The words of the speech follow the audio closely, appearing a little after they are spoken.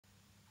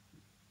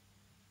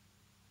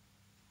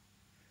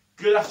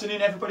Good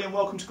afternoon everybody and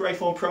welcome to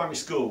Nottingham Primary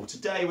School.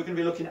 Today we're going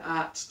to be looking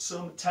at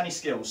some tennis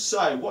skills.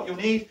 So what you'll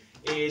need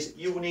is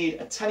you will need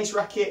a tennis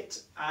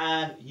racket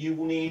and you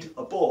will need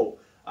a ball.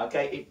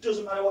 Okay, it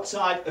doesn't matter what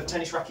type of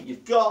tennis racket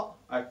you've got,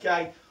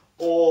 okay,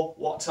 or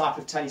what type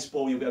of tennis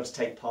ball you'll be able to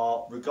take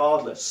part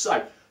regardless.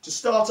 So to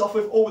start off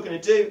with, all we're going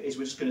to do is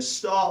we're just going to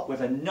start with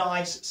a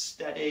nice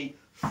steady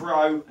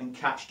throw and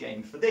catch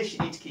game. For this you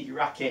need to keep your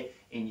racket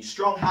in your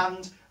strong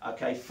hand,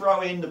 okay,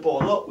 throwing the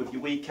ball up with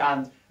your weak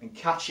hand and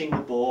catching the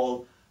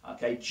ball,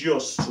 okay,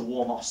 just to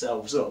warm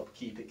ourselves up.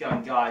 Keep it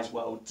going guys,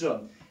 well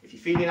done. If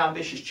you're feeling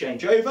ambitious,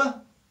 change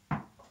over.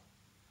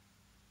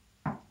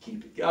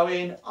 Keep it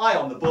going, eye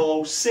on the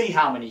ball, see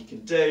how many you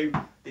can do.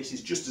 This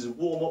is just as a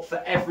warm up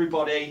for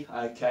everybody,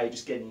 okay,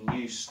 just getting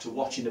used to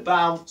watching the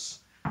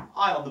bounce.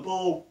 Eye on the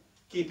ball,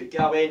 keep it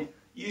going,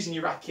 using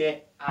your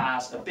racket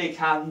as a big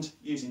hand,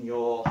 using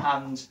your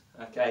hand,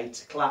 okay,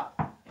 to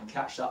clap and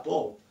catch that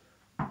ball.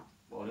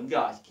 Well done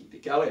guys, keep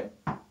it going.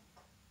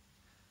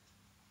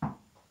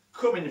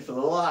 Coming in for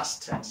the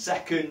last 10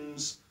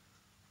 seconds.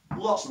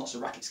 Lots and lots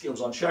of racket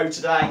skills on show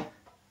today.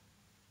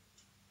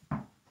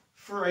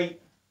 3,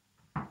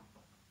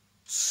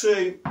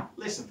 2,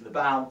 listen for the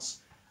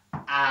bounce,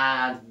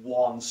 and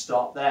 1,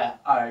 stop there.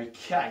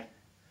 Okay,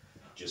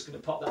 just going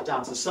to pop that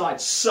down to the side.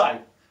 So,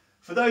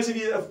 for those of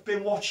you that have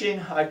been watching,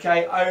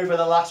 okay, over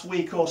the last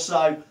week or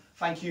so,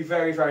 thank you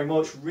very, very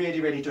much.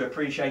 Really do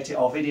appreciate it.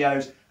 Our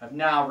videos have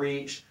now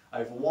reached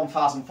over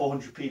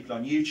 1,400 people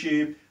on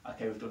YouTube.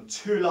 Okay, we've done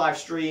 2 live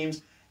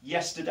streams.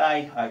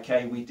 Yesterday,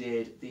 okay, we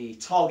did the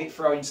target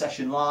throwing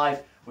session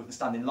live with the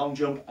standing long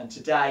jump, and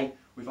today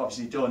we've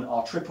obviously done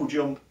our triple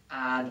jump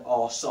and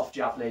our soft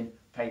javelin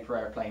paper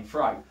aeroplane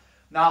throw.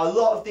 Now, a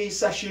lot of these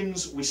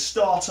sessions, we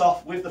start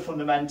off with the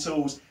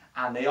fundamentals,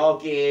 and they are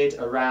geared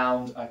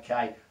around,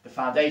 okay, the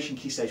foundation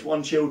Key Stage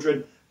 1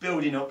 children,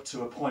 building up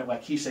to a point where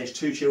Key Stage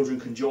 2 children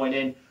can join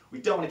in. We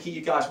don't want to keep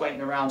you guys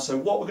waiting around, so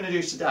what we're going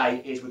to do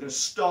today is we're going to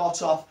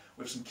start off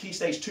with some Key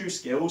Stage 2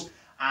 skills,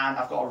 and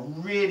I've got a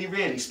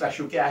really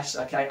special guest,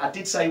 okay. I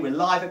did say we're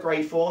live at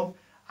Greythorn,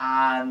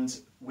 and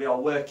we are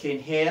working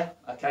here,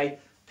 okay,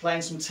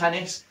 playing some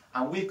tennis,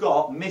 and we've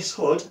got Miss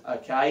Hud,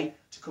 okay,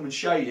 to come and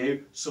show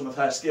you some of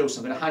her skills.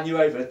 So I'm going to hand you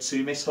over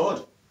to Miss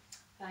Hud.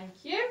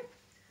 Thank you.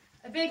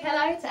 A big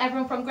hello to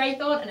everyone from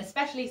Greythorn and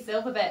especially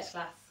Silver Birch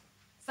class.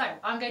 So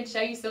I'm going to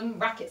show you some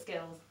racket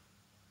skills.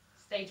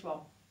 Stage 1.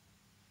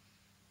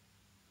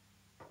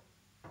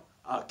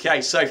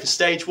 Okay, so for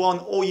stage 1,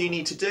 all you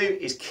need to do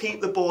is keep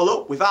the ball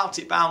up without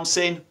it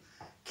bouncing.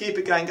 Keep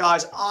it going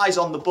guys, eyes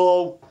on the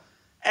ball.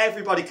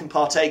 Everybody can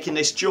partake in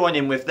this, join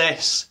in with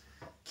this.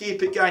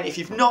 Keep it going. If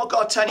you've not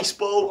got a tennis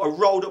ball, a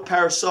rolled up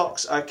pair of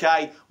socks,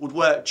 okay, would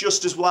work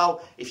just as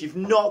well. If you've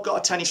not got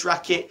a tennis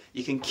racket,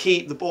 you can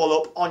keep the ball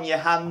up on your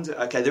hand.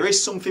 Okay, there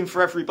is something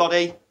for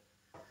everybody.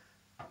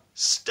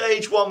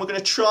 Stage 1, we're going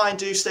to try and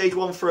do stage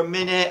 1 for a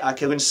minute.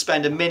 Okay, we're going to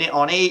spend a minute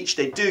on each.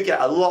 They do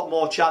get a lot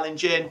more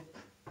challenging.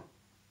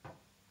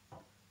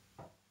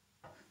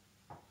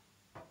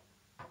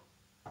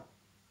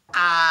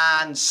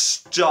 And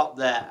stop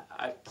there.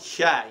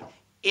 Okay,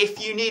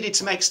 if you needed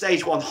to make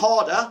stage 1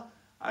 harder,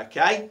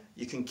 okay,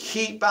 you can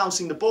keep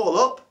bouncing the ball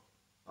up.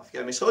 Off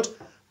you go, Miss Hud.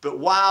 But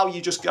wow, you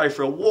just go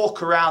for a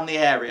walk around the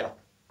area.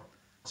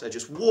 So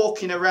just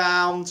walking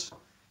around,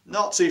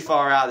 not too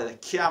far out of the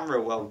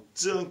camera. Well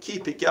done.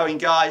 Keep it going,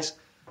 guys.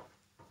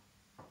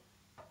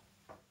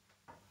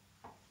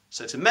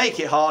 So to make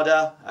it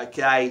harder,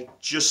 okay,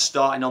 just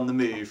starting on the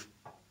move.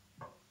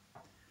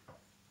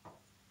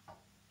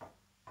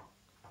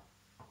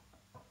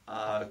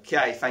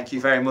 Okay, thank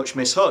you very much,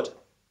 Miss Hud.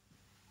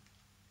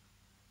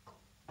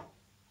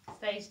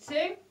 Stage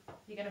 2,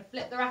 you're going to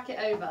flip the racket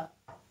over.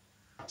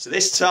 So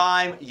this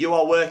time you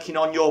are working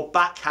on your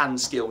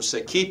backhand skills.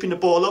 So keeping the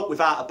ball up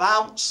without a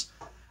bounce,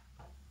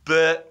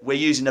 but we're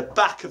using the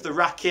back of the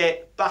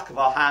racket, back of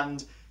our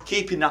hand,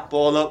 keeping that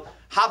ball up.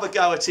 Have a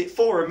go at it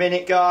for a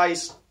minute,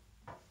 guys.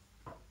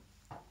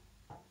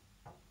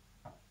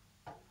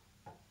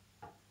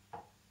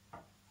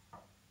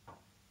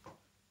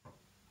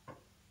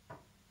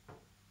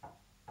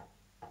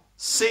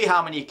 See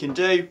how many you can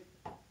do.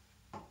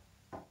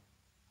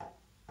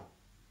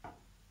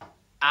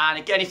 And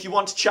again, if you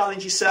want to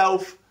challenge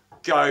yourself,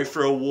 go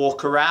for a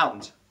walk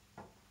around.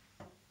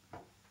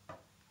 You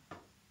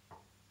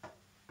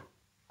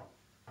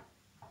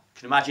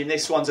can imagine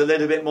this one's a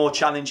little bit more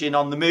challenging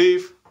on the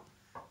move.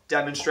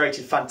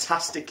 Demonstrated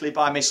fantastically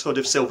by Miss Hud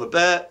of Silver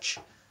Birch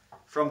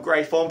from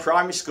Greythorn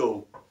Primary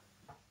School.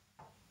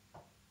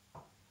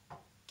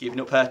 Giving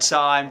up her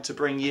time to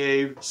bring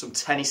you some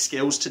tennis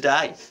skills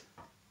today.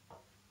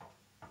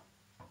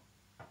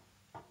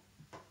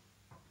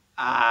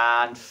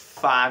 And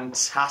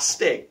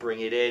fantastic, bring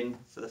it in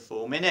for the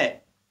full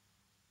minute.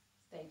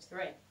 Stage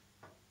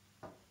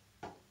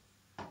 3.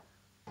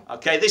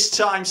 Okay, this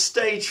time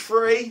stage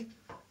 3,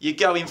 you're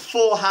going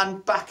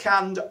forehand,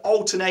 backhand,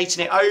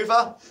 alternating it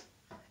over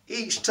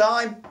each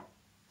time.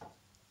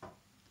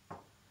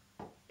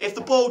 If the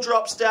ball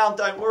drops down,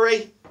 don't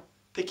worry,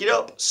 pick it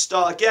up,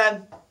 start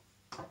again.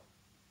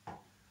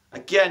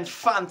 Again,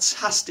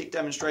 fantastic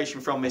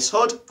demonstration from Miss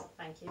Hud.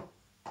 Thank you.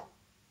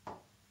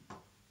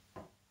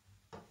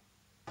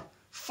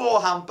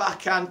 Forehand,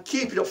 backhand,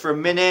 keep it up for a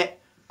minute.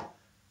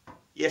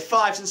 Your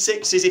 5s and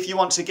 6s if you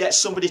want to get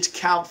somebody to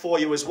count for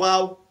you as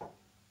well.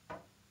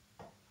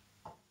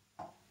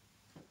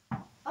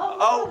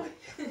 Oh.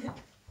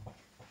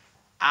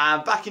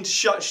 And back into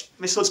shot.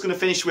 Miss Hud's going to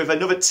finish with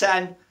another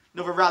 10,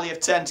 another rally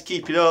of 10 to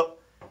keep it up.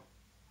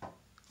 I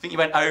think you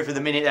went over the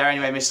minute there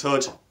anyway, Miss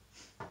Hud.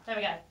 There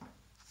we go.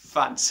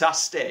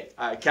 Fantastic.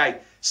 Okay,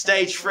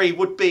 stage 3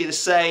 would be the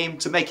same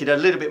to make it a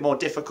little bit more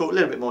difficult, a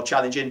little bit more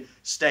challenging.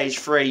 Stage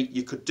 3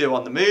 you could do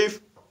on the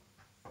move.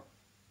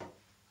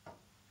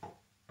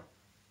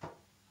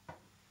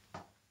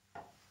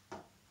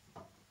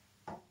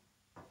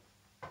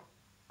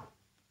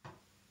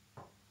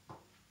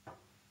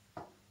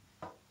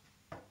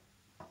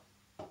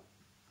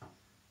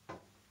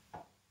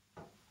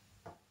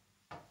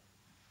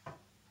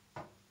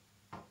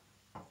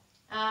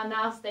 And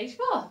now stage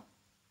 4.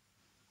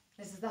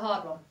 This is the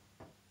hard one.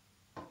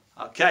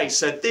 Okay,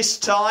 so this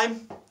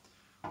time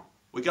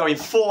we're going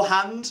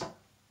forehand,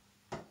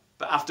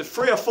 but after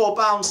 3 or 4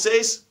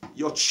 bounces,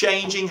 you're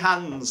changing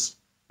hands.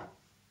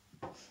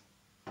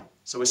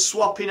 So we're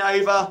swapping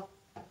over,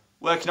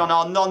 working on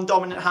our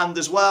non-dominant hand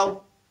as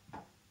well.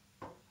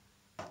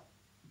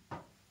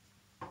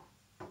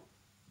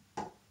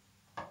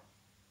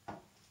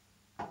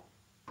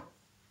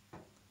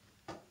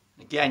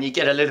 Again, you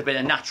get a little bit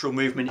of natural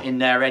movement in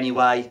there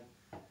anyway.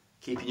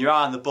 Keeping your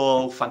eye on the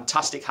ball,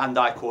 fantastic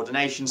hand-eye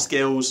coordination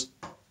skills.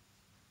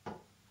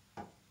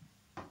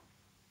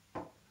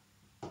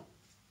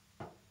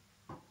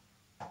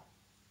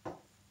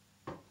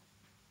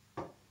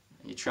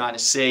 You're trying to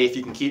see if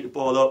you can keep the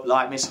ball up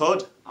like Miss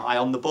Hud. Eye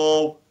on the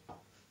ball.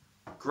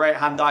 Great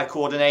hand-eye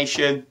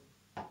coordination.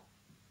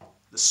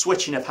 The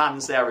switching of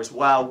hands there as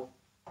well.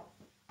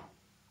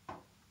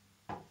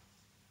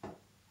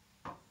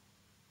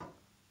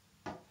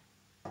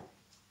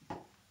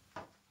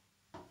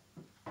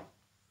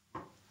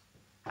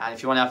 And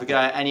if you want to have a go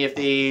at any of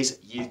these,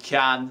 you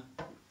can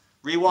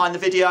rewind the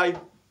video,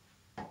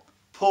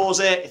 pause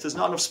it. If there's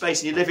not enough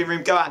space in your living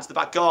room, go out into the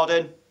back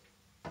garden.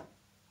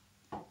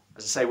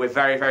 As I say, we're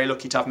very, very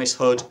lucky to have Miss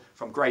Hud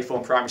from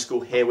Nottingham Primary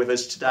School here with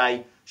us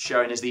today,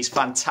 showing us these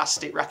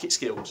fantastic racket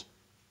skills.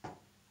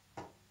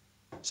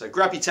 So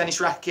grab your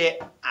tennis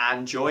racket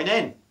and join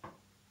in.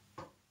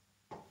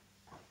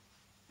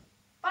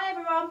 Bye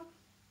everyone.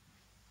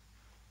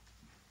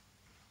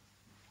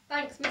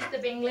 Thanks Mr.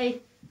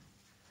 Bingley.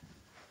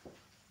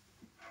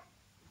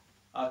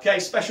 Okay,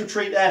 special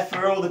treat there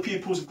for all the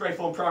pupils of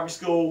Nottingham Primary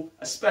School,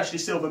 especially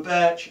Silver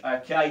Birch.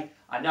 Okay,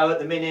 I know at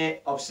the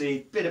minute,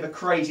 obviously, bit of a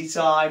crazy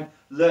time,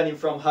 learning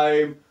from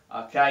home.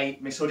 Okay,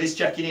 Miss Hud is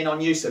checking in on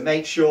you, so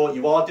make sure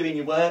you are doing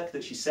your work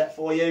that she's set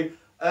for you.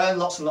 Earn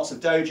lots and lots of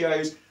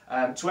dojos.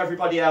 To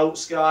everybody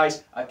else,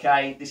 guys,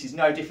 okay, this is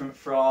no different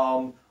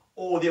from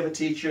all the other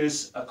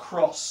teachers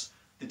across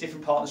the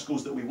different partner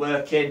schools that we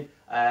work in.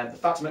 The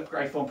fact I'm at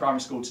Nottingham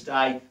Primary School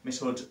today, Miss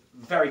Hud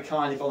very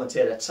kindly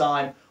volunteered her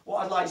time.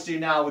 What I'd like to do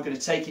now, we're going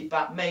to take it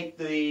back, make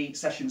the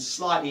sessions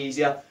slightly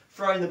easier,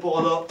 throwing the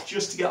ball up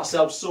just to get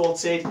ourselves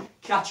sorted,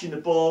 catching the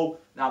ball.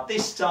 Now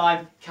this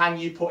time, can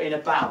you put in a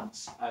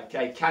bounce?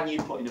 Okay, can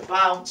you put in a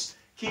bounce?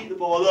 Keep the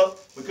ball up.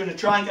 We're going to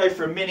try and go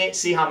for a minute,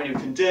 see how many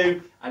we can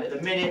do. And at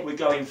the minute, we're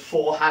going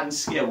forehand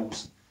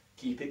skills.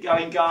 Keep it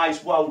going,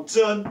 guys. Well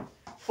done.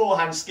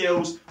 Forehand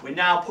skills. We're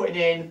now putting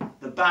in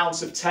the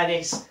bounce of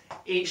tennis.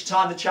 Each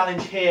time the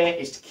challenge here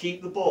is to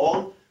keep the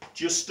ball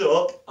just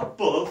up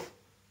above,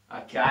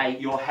 okay,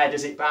 your head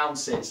as it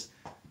bounces.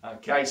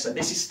 Okay, so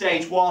this is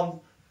stage 1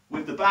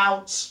 with the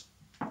bounce.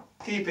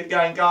 Keep it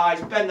going,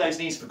 guys. Bend those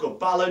knees for good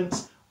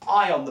balance.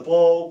 Eye on the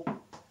ball.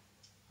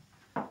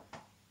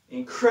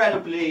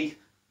 Incredibly,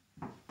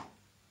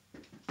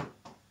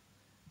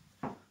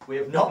 we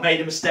have not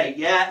made a mistake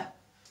yet.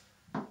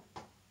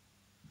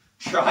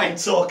 Try and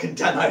talk and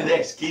demo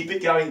this. Keep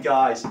it going,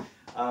 guys.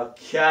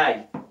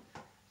 Okay.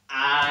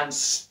 And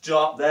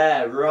stop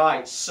there.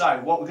 Right, so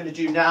what we're going to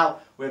do now,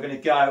 we're going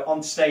to go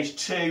on to stage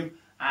 2,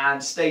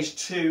 and stage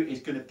 2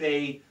 is going to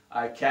be,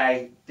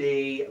 okay,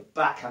 the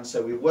backhand.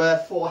 So we were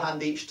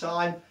forehand each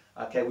time.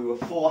 Okay, we were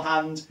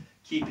forehand,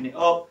 keeping it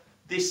up.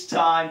 This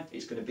time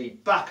it's going to be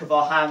back of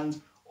our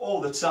hand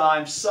all the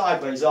time,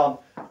 sideways on,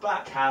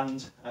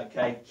 backhand,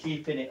 okay,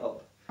 keeping it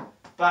up.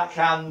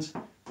 Backhand,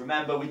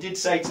 remember we did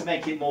say to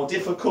make it more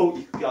difficult,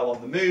 you could go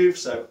on the move,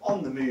 so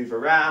on the move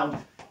around,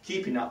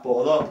 keeping that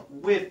ball up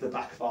with the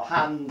back of our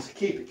hand.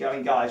 Keep it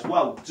going, guys,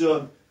 well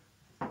done.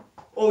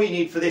 All you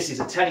need for this is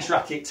a tennis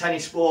racket,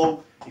 tennis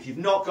ball. If you've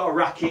not got a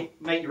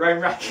racket, make your own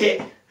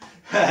racket.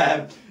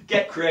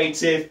 Get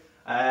creative.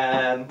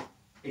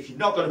 If you've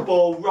not got a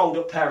ball, rolled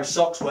up pair of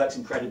socks works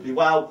incredibly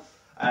well.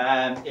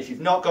 If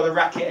you've not got a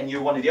racket and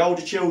you're one of the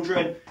older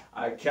children,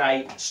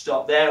 okay,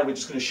 stop there. We're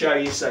just going to show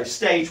you. So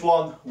stage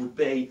 1 would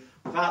be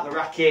without the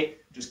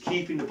racket, just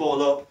keeping the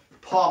ball up,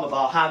 palm of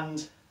our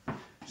hand,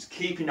 just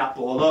keeping that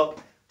ball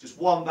up, just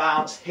one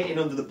bounce, hitting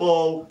under the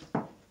ball.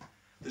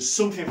 There's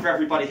something for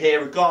everybody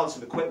here, regardless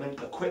of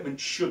equipment. Equipment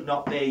should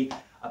not be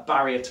a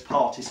barrier to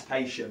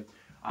participation.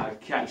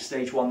 Okay,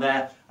 stage 1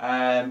 there.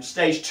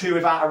 Stage 2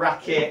 without a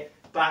racket,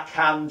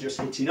 backhand,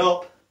 just hitting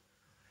up.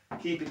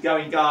 Keep it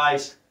going,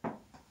 guys.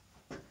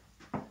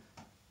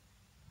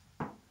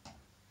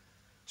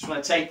 Just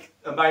want to take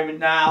a moment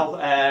now,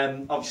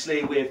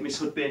 obviously with Miss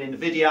Hud being in the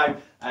video,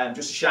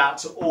 just a shout out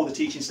to all the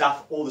teaching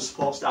staff, all the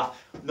support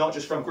staff, not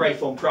just from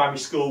Nottingham Primary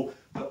School,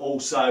 but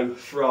also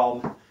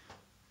from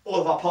all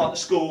of our partner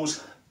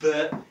schools,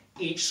 but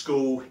each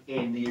school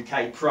in the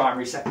UK,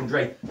 primary,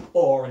 secondary,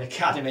 or an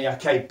academy.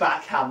 Okay,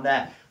 backhand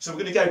there. So we're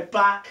going to go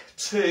back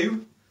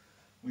to,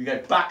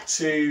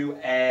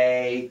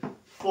 a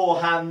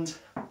forehand,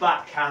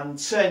 backhand,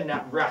 turning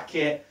that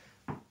racket,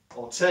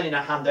 or turning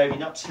that hand over,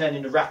 not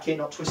turning the racket,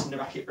 not twisting the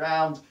racket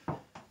round.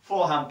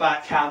 Forehand,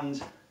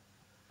 backhand.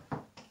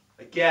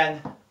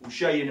 Again, we'll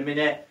show you in a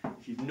minute.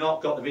 If you've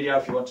not got the video,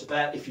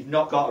 if you've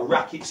not got a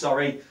racket,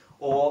 sorry,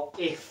 or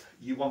if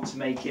you want to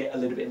make it a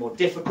little bit more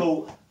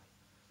difficult.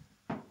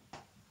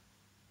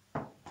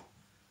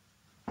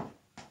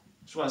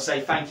 Just want to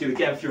say thank you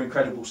again for your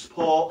incredible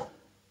support.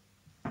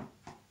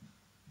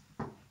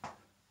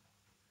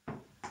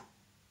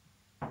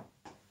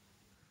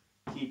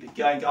 Keep it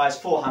going, guys.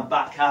 Forehand,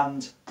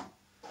 backhand.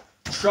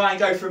 Try and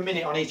go for a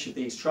minute on each of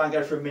these. Try and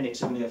go for a minute.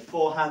 So we're going to go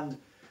forehand,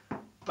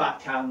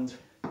 backhand,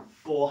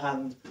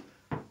 forehand,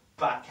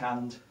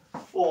 backhand,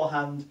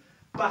 forehand,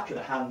 back of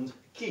the hand.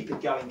 Keep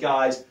it going,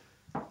 guys.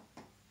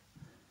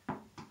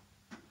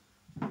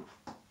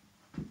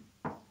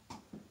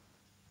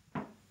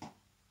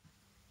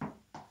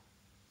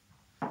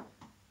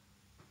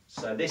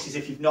 So this is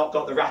if you've not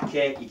got the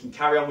racket. You can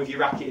carry on with your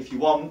racket if you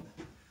want.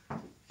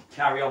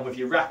 Carry on with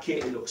your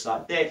racket, it looks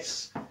like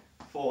this.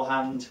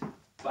 Forehand,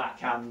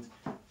 backhand,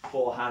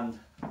 forehand,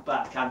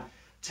 backhand.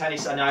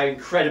 Tennis, I know,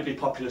 incredibly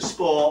popular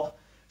sport,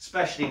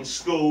 especially in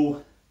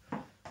school.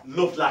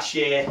 Loved last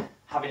year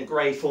having a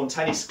grade 4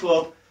 tennis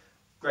club,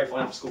 grade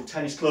 4 after school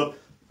tennis club.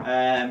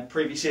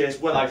 Previous years,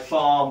 Willow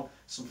Farm,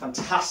 some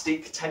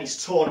fantastic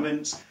tennis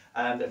tournaments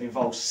that have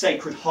involved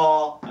Sacred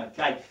Heart.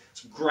 Okay,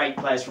 some great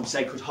players from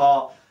Sacred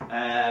Heart.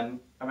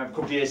 I remember a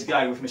couple of years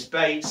ago with Miss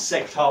Bates,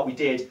 Sacred Heart, we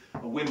did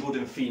a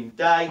Wimbledon themed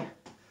day,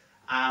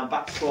 and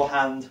back to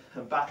forehand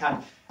and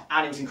backhand,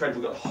 and it was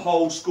incredible. We got the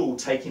whole school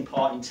taking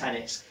part in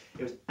tennis.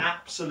 It was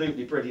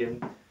absolutely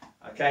brilliant.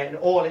 Okay, and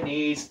all it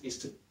needs is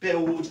to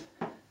build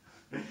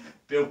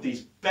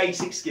these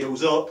basic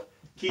skills up.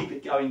 Keep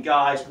it going,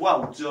 guys.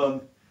 Well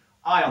done.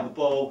 Eye on the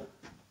ball.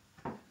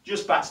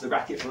 Just back to the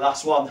racket for the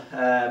last one.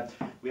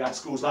 We had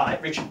schools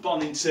like Richard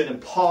Bonington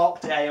and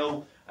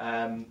Parkdale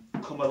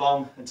come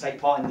along and take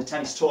part in the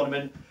tennis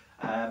tournament.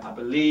 I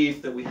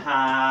believe that we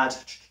had,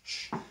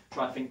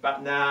 trying to think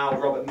back now,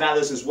 Robert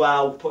Mellors as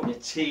well, putting a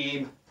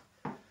team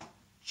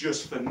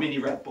just for mini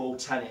red ball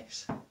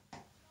tennis.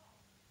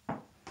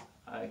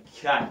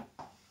 Okay,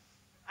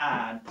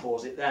 and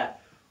pause it there.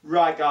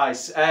 Right,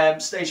 guys,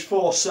 stage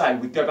 4. So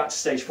we go back to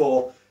stage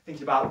 4,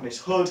 thinking about Miss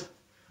Hud,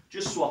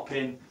 just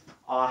swapping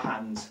our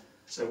hands.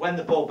 So when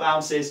the ball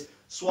bounces,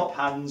 swap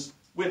hands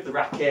with the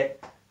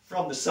racket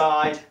from the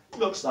side.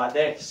 Looks like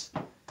this.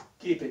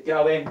 Keep it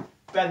going.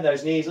 Bend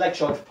those knees. Leg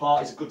shoulder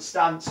apart is a good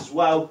stance as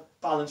well.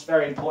 Balance,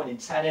 very important in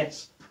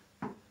tennis.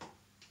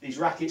 These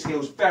racket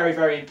skills, very,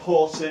 very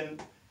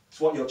important.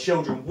 It's what your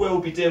children will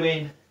be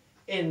doing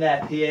in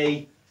their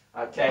PE.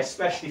 Okay,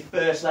 especially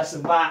first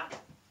lesson back.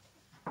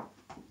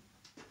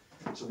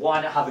 So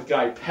why not have a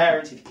go?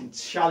 Parents, if you can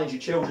challenge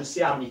your children,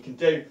 see how many you can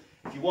do.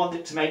 If you want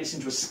it to make this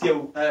into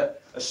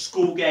a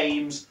school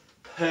games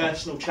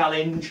personal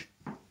challenge,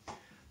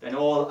 then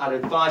all I'd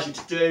advise you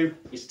to do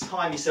is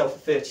time yourself for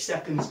 30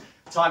 seconds,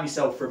 time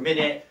yourself for a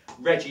minute,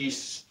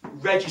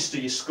 register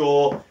your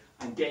score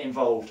and get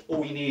involved.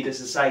 All you need,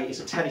 as I say, is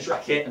a tennis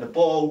racket and a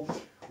ball,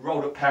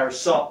 rolled up pair of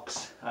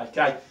socks.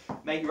 Okay,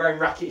 make your own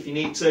racket if you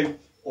need to,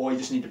 or you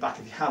just need the back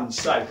of your hands.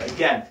 So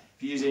again,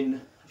 if you're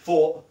using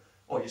or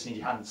you just need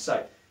your hands.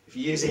 So if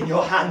you're using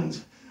your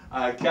hand,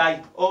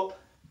 okay, up,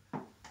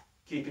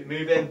 keep it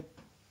moving,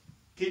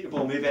 keep the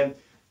ball moving,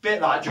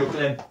 bit like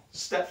juggling,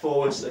 step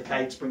forwards,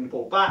 okay, to bring the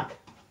ball back.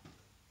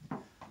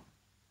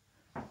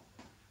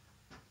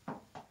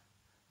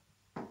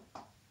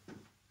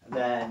 And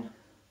then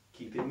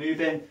keep it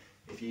moving.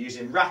 If you're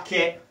using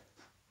racket,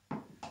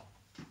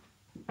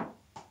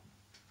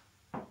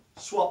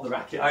 swap the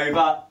racket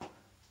over.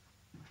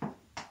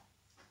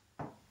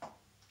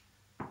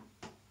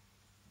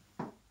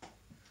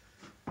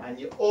 And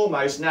you're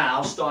almost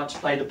now starting to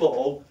play the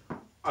ball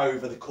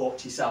over the court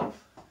to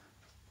yourself.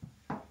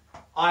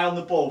 Eye on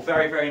the ball,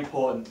 very, very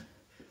important.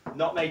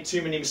 Not make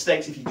too many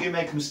mistakes. If you do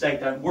make a mistake,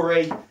 don't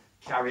worry.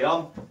 Carry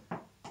on.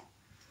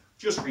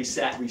 Just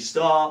reset,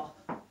 restart.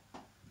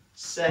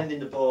 Sending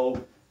the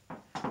ball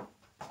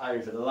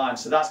over the line.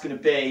 So that's going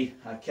to be,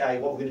 okay,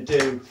 what we're going to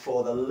do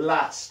for the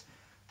last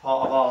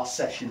part of our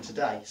session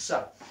today.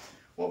 So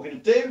what we're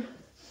going to do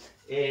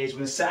is we're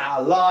going to set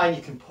out a line.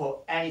 You can put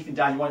anything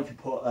down you want. You can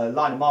put a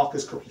line of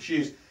markers, a couple of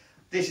shoes.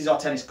 This is our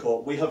tennis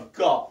court. We have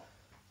got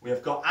We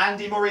have got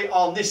Andy Murray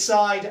on this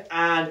side,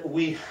 and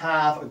we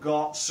have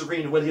got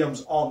Serena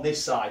Williams on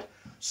this side.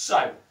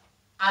 So,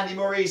 Andy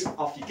Murray's,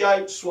 off you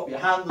go, swap your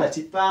hand, let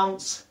it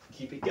bounce,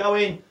 keep it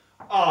going.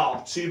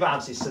 Oh, 2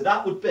 bounces. So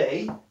that would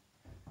be,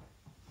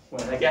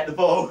 when they get the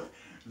ball,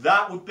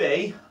 that would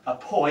be a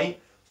point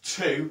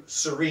to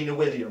Serena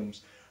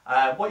Williams.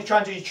 What you're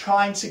trying to do, you're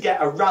trying to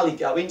get a rally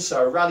going.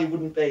 So a rally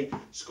wouldn't be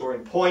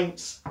scoring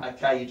points.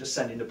 Okay, you're just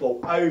sending the ball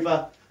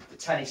over the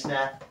tennis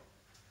net.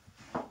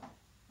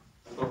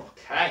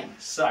 Okay,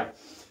 so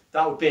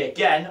that would be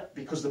again,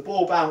 because the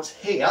ball bounced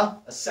here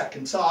a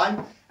second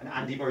time and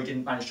Andy Murray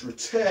didn't manage to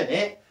return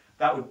it,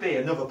 that would be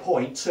another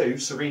point to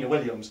Serena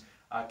Williams.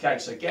 Okay,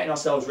 so getting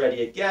ourselves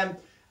ready again.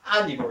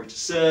 Andy Murray to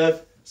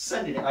serve,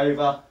 sending it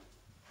over.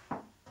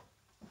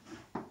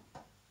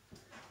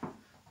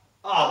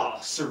 Ah,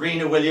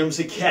 Serena Williams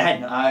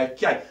again.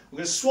 Okay, we're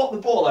going to swap the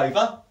ball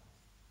over.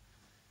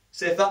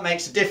 See if that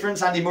makes a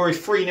difference. Andy Murray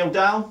 3-0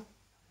 down.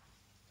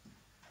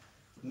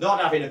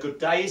 Not having a good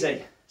day, is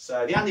he?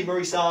 So the Andy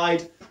Murray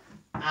side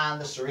and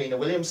the Serena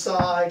Williams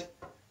side.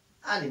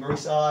 Andy Murray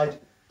side,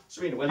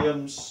 Serena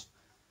Williams.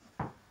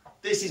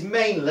 This is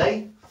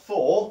mainly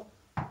for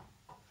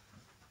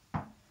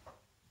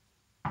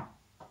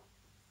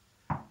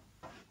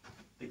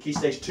the Key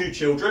Stage 2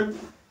 children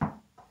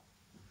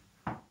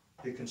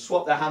who can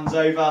swap their hands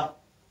over,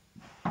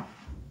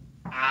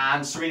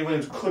 and Serena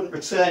Williams couldn't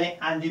return it.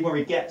 Andy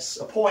Murray gets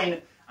a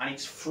point, and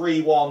it's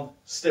 3-1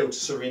 still to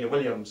Serena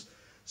Williams.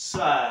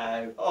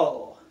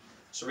 So,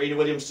 Serena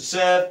Williams to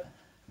serve,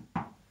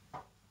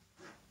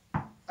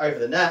 over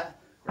the net,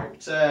 great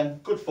return,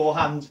 good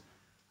forehand.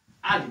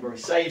 Andy Murray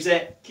saves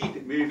it, keep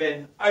it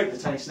moving, over the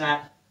tennis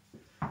net.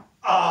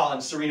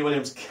 And Serena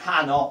Williams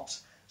cannot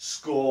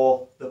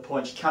score the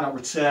point, she cannot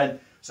return.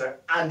 So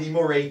Andy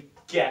Murray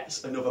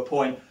gets another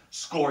point.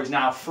 Score is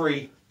now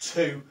 3-2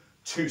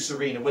 to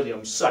Serena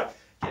Williams. So,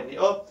 getting it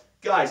up.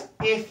 Guys,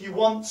 if you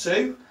want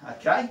to,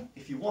 okay,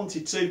 if you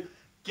wanted to,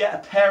 get a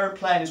parent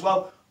playing as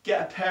well.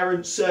 Get a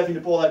parent serving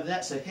the ball over the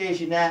net. So here's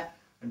your net,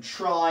 and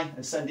try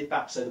and send it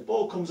back. So the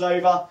ball comes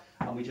over,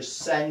 and we just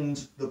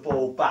send the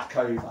ball back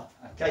over.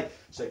 Okay,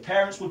 so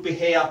parents would be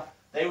here.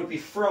 They would be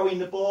throwing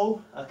the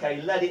ball.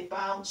 Okay, let it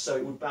bounce. So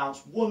it would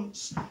bounce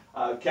once.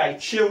 Okay,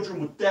 children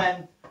would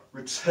then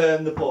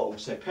return the ball.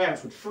 So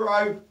parents would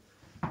throw,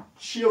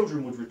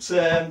 children would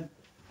return,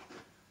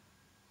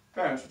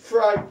 parents would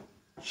throw,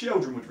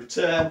 children would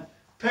return,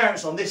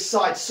 parents on this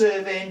side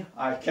serving,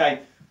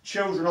 okay,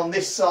 children on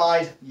this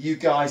side, you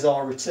guys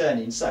are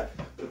returning. So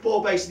the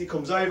ball basically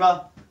comes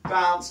over,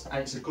 bounce, and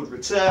it's a good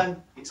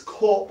return. It's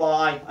caught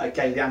by,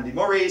 okay, the Andy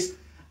Murrays,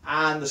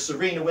 and the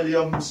Serena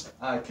Williams,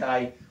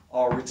 okay,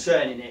 are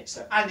returning it.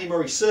 So Andy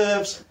Murray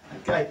serves,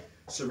 okay,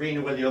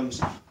 Serena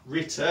Williams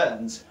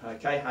returns.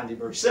 Okay, Andy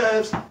Murray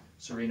serves,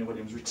 Serena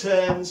Williams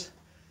returns.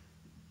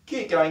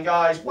 Keep going,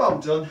 guys. Well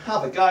done.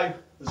 Have a go.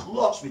 There's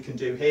lots we can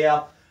do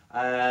here.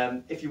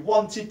 If you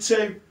wanted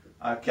to,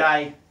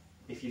 okay,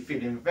 if you're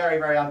feeling very,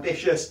 very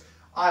ambitious,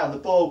 eye on the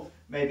ball.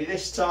 Maybe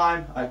this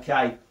time,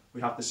 okay,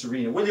 we have the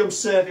Serena Williams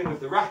serving with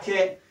the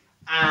racket,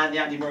 and the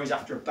Andy Murray's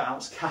after a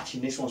bounce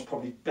catching. This one's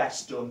probably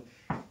best done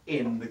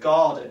in the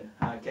garden.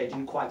 Okay,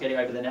 didn't quite get it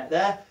over the net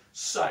there.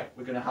 So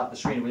we're going to have the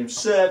Serena Williams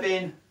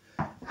serving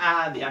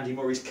and the Andy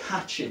Murray's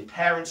catching.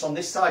 Parents on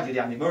this side, you're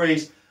the Andy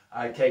Murrays.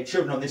 Okay,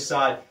 children on this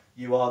side,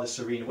 you are the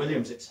Serena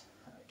Williamses.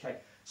 Okay,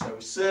 so we're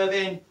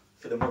serving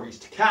for the Murrays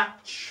to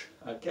catch.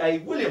 Okay,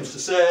 Williams to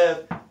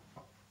serve,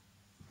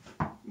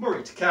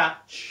 Murray to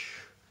catch,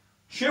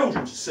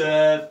 children to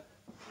serve,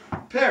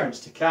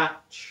 parents to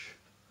catch,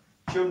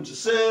 children to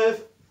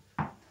serve,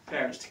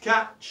 parents to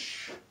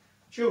catch,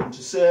 children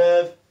to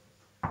serve,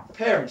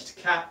 parents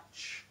to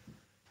catch.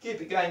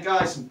 Keep it going,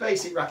 guys. Some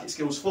basic racket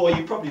skills for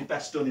you, probably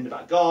best done in the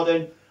back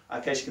garden.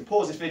 Okay, so you can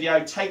pause this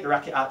video, take the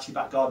racket out to your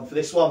back garden for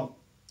this one,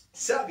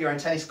 set up your own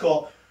tennis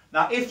court.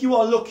 Now, if you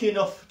are lucky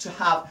enough to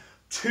have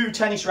 2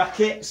 tennis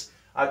rackets,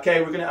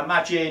 okay, we're going to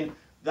imagine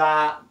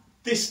that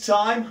this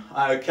time,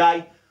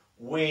 okay,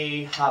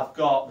 we have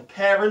got the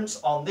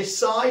parents on this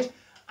side,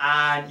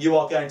 and you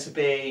are going to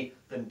be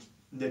the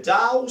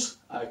Nadals,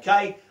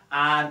 okay,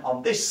 and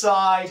on this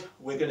side,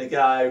 we're going to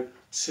go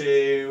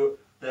to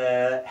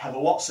the Heather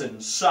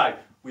Watsons. So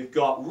we've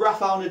got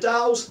Rafael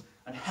Nadal's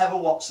and Heather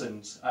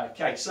Watsons.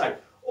 Okay, so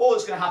all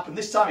that's going to happen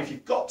this time, if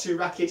you've got 2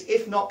 rackets,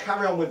 if not,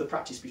 carry on with the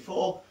practice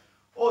before.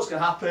 All that's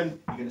going to happen,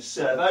 you're going to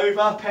serve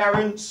over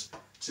parents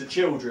to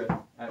children.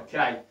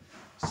 Okay,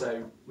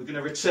 so we're going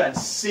to return,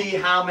 see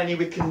how many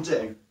we can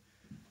do.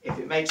 If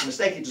it makes a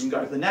mistake, it doesn't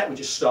go over the net, we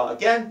just start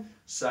again.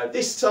 So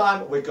this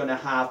time we're going to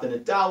have the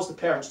Nadals, the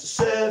parents to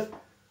serve,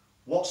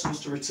 Watsons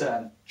to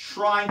return.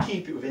 Try and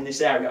keep it within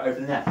this area over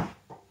the net.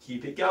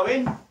 Keep it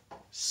going.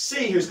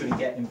 See who's going to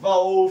get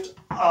involved.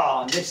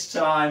 And this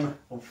time,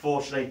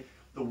 unfortunately,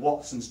 the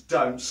Watsons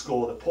don't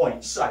score the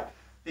points. So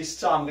this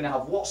time I'm going to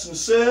have Watson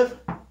serve.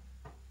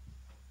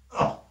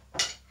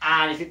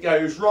 And if it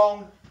goes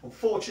wrong,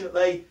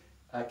 unfortunately,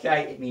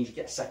 okay, it means you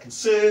get a second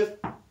serve.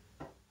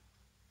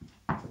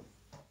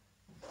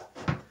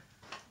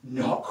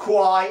 Not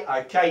quite.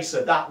 Okay,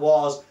 so that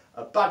was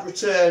a bad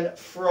return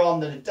from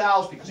the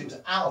Nadals because it was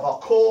out of our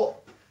court.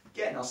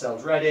 Getting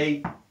ourselves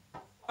ready.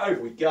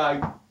 Over we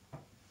go.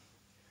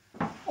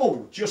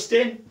 Oh, just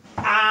in.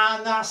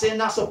 And that's in.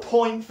 That's a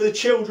point for the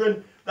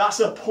children.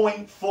 That's a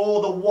point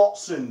for the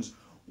Watsons.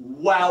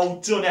 Well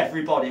done,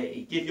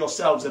 everybody. Give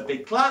yourselves a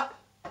big clap.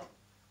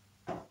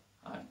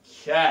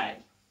 Okay.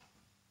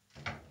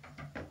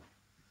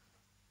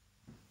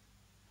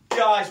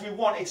 Guys, we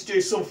wanted to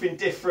do something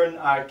different,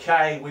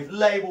 okay? We've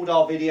labelled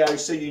our videos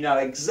so you know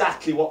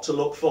exactly what to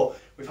look for.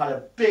 We've had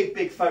a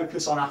big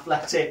focus on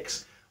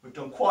athletics. We've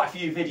done quite a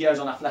few videos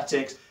on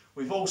athletics.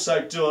 We've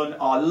also done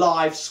our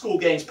live school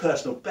games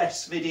personal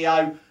best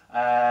video.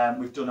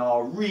 We've done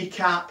our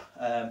recap.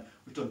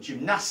 We've done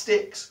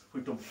gymnastics.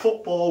 We've done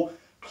football.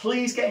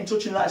 Please get in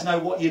touch and let us know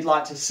what you'd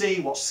like to see,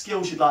 what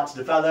skills you'd like to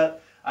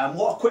develop,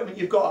 what equipment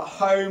you've got at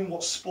home,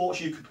 what sports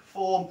you could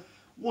perform.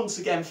 Once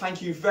again,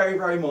 thank you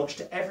very much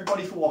to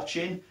everybody for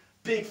watching.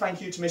 Big thank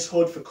you to Miss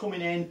Hud for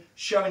coming in,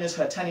 showing us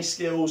her tennis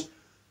skills.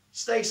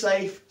 Stay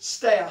safe,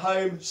 stay at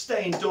home,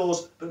 stay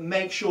indoors, but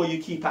make sure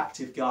you keep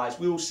active, guys.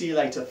 We will see you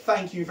later.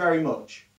 Thank you very much.